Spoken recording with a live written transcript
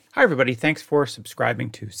Hi, everybody. Thanks for subscribing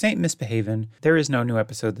to St. Misbehavin'. There is no new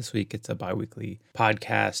episode this week. It's a bi-weekly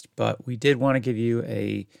podcast, but we did want to give you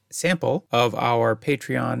a sample of our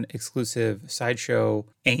Patreon exclusive sideshow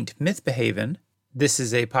Ain't Mythbehavin'. This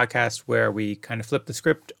is a podcast where we kind of flip the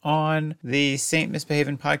script on the St.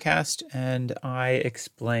 Misbehavin' podcast, and I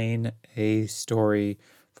explain a story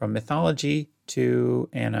from mythology to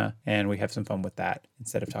Anna, and we have some fun with that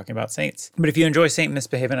instead of talking about saints. But if you enjoy Saint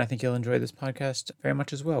Misbehavin', I think you'll enjoy this podcast very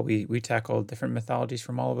much as well. We tackle different mythologies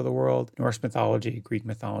from all over the world, Norse mythology, Greek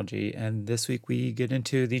mythology, and this week we get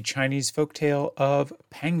into the Chinese folktale of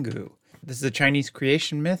Pangu. This is a Chinese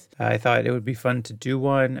creation myth. I thought it would be fun to do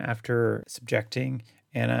one after subjecting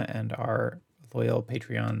Anna and our loyal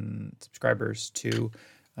Patreon subscribers to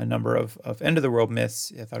a number of end-of-the-world myths.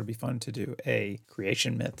 I thought it'd be fun to do a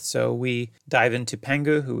creation myth. So we dive into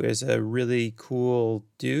Pangu, who is a really cool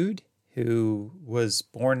dude who was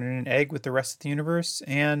born in an egg with the rest of the universe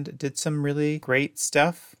and did some really great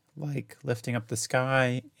stuff, like lifting up the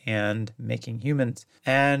sky and making humans.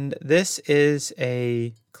 And this is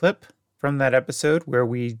a clip from that episode where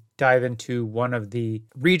we dive into one of the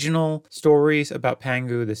regional stories about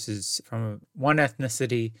Pangu. This is from one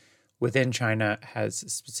ethnicity within China has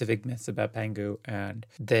specific myths about Pangu, and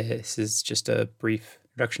this is just a brief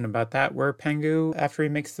introduction about that, where Pangu, after he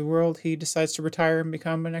makes the world, he decides to retire and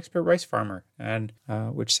become an expert rice farmer, and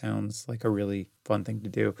which sounds like a really fun thing to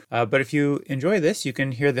do. But if you enjoy this, you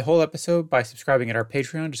can hear the whole episode by subscribing at our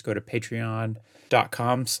Patreon. Just go to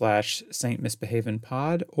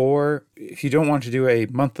patreon.com/SaintMisbehavinPod, or if you don't want to do a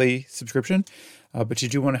monthly subscription, but you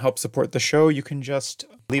do want to help support the show, you can just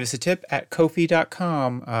leave us a tip at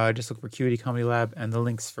Ko-fi.com. Just look for QED Comedy Lab, and the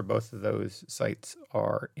links for both of those sites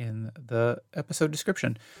are in the episode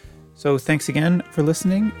description. So thanks again for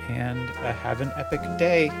listening, and have an epic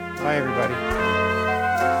day. Bye, everybody.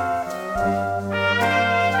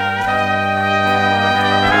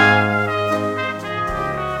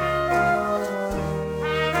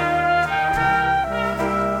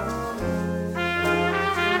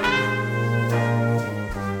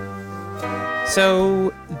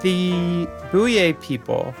 So the Buyei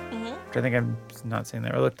people, which I think I'm not saying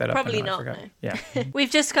that, or looked that up. Probably not. No. Yeah. We've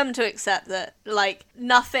just come to accept that, like,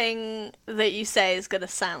 nothing that you say is going to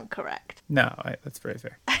sound correct. No, that's very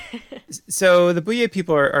fair. So the Buyei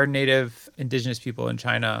people are native indigenous people in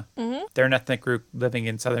China. Mm-hmm. They're an ethnic group living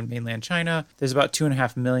in southern mainland China. There's about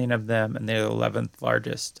 2.5 million of them, and they're the 11th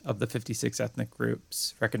largest of the 56 ethnic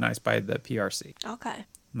groups recognized by the PRC. Okay.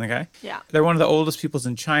 Okay? Yeah. They're one of the oldest peoples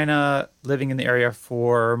in China, living in the area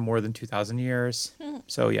for more than 2,000 years.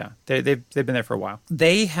 So, yeah, they've been there for a while.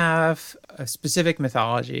 They have a specific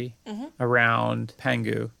mythology around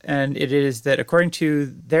Pangu. And it is that, according to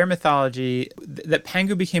their mythology, that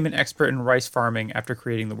Pangu became an expert in rice farming after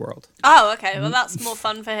creating the world. Oh, okay. Well, that's more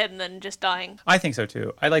fun for him than just dying. I think so,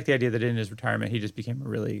 too. I like the idea that in his retirement, he just became he just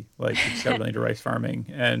got really into rice farming.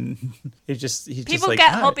 And People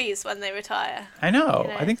get hobbies when they retire. I know.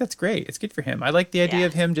 I think that's great. It's good for him. I like the idea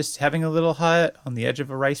of him just having a little hut on the edge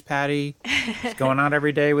of a rice paddy, just going out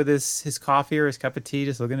every day with his coffee or his cup of tea,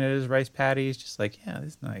 just looking at his rice paddies, just like, yeah,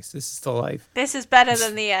 this is nice. This is the life. This is better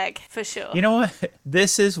than the egg, for sure. You know what?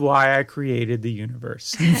 This is why I created the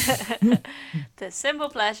universe. The simple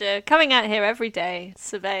pleasure, coming out here every day,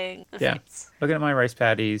 surveying the fields. Looking at my rice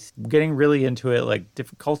paddies, getting really into it, like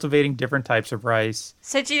cultivating different types of rice.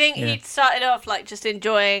 So do you think he started off like just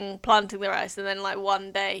enjoying planting the rice, and then like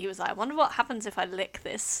one day he was like, I wonder what happens if I lick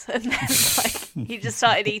this, and then like he just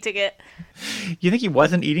started eating it? You think he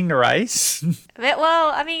wasn't eating the rice?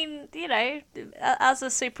 Well, I mean, you know, as a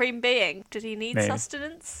supreme being, did he need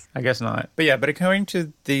sustenance? I guess not. But yeah, but according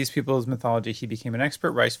to these people's mythology, he became an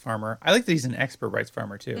expert rice farmer. I like that he's an expert rice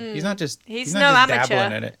farmer too. He's not just he's not no just amateur.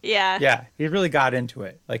 dabbling in it. Yeah. He really got into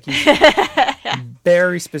it. Like he's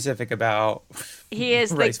very specific about. He is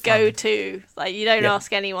the go-to. Like you don't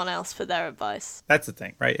ask anyone else for their advice. That's the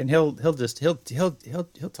thing, right? And he'll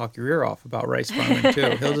talk your ear off about rice farming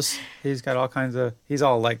too. He's got all kinds of. He's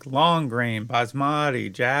all like long grain,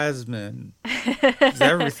 basmati, jasmine,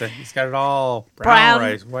 everything. He's got it all. Brown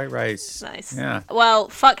rice, white rice. Nice. Yeah. Well,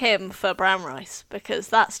 fuck him for brown rice, because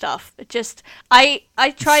that stuff just. I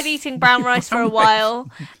tried eating brown rice for a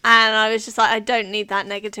while, and I was just like, I don't need that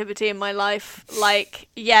negativity in my life. Like,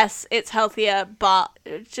 yes, it's healthier, but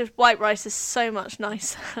just white rice is so much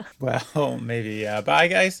nicer. Well, maybe, yeah. But I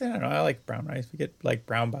guess, I don't know, I like brown rice. We get like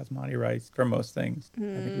brown basmati rice for most things. I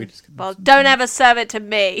think we just. Well, don't ever serve it to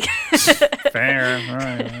me. Fair. All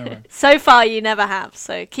right. So far, you never have,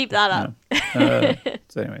 so keep that up.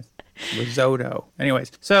 So anyways. Risotto.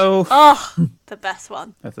 Anyways, so Oh, the best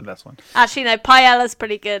one. that's the best one. Actually, no, paella's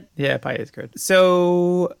pretty good. Yeah, pie is good.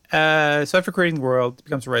 So, so after creating the world, he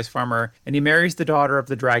becomes a rice farmer, and he marries the daughter of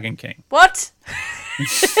the Dragon King. What?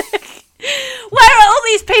 Where are all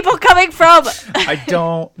these people coming from? I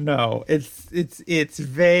don't know. It's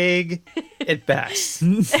vague at best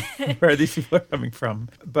where these people are coming from.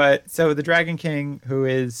 But so the Dragon King, who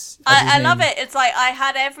is I love it. It's like I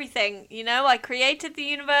had everything. You know, I created the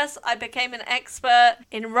universe. I became an expert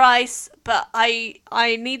in rice, but I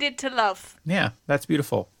needed to love. Yeah, that's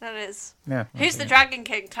beautiful. That is. Yeah. Who's the Dragon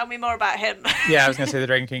King? Tell me more about him. Yeah, I was gonna say the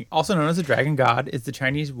Dragon King, also known as the Dragon God, is the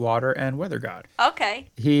Chinese water and weather god. Okay.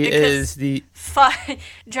 He Because is the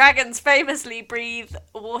dragons famously breathe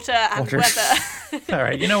water and Water. weather. all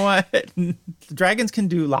right. You know what? Dragons can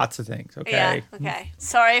do lots of things. Okay. Yeah, okay.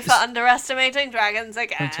 Sorry for underestimating dragons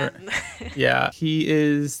again. That's Yeah, he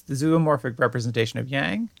is the zoomorphic representation of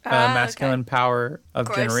Yang, masculine power of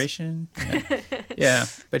Gross. generation. Yeah. Yeah,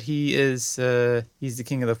 but he is he's the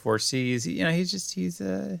king of the four seas. He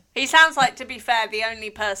sounds like, to be fair, the only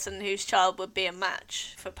person whose child would be a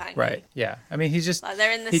match for Pang Yi. Right. Yeah, I mean he's just Like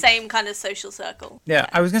they're in the same kind of social circle. yeah.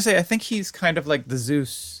 I was gonna say I think he's kind of like the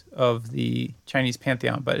Zeus of the Chinese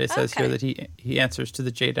pantheon, but it says here Okay. that he answers to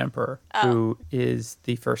the Jade Emperor, who is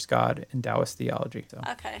the first god in Taoist theology. So.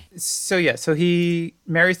 Okay. So he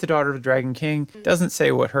marries the daughter of the Dragon King. Doesn't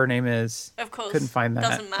say what her name is. Of course. Couldn't find that.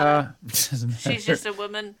 Doesn't matter. Doesn't matter. She's just a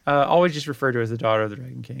woman. Always just referred to as the daughter of the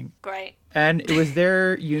Dragon King. Great. And it was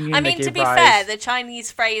their union I that mean, gave to be rise... fair, the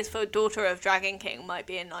Chinese phrase for daughter of Dragon King might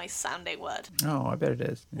be a nice sounding word. Oh, I bet it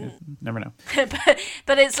is. Yeah, never know.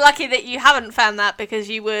 but it's lucky that you haven't found that, because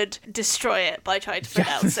you would destroy it by trying to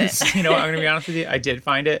pronounce it. You know what, I'm going to be honest with you. I did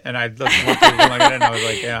find it, and I looked at it, and I was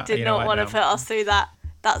like, yeah, Did you know not what, want to no. put us through that.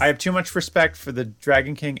 That's I have too much respect for the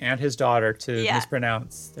Dragon King and his daughter to Yeah.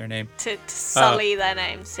 mispronounce their name. to sully their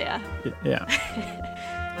names, yeah. Yeah.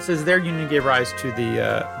 It says their union gave rise to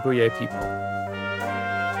the Buyei people.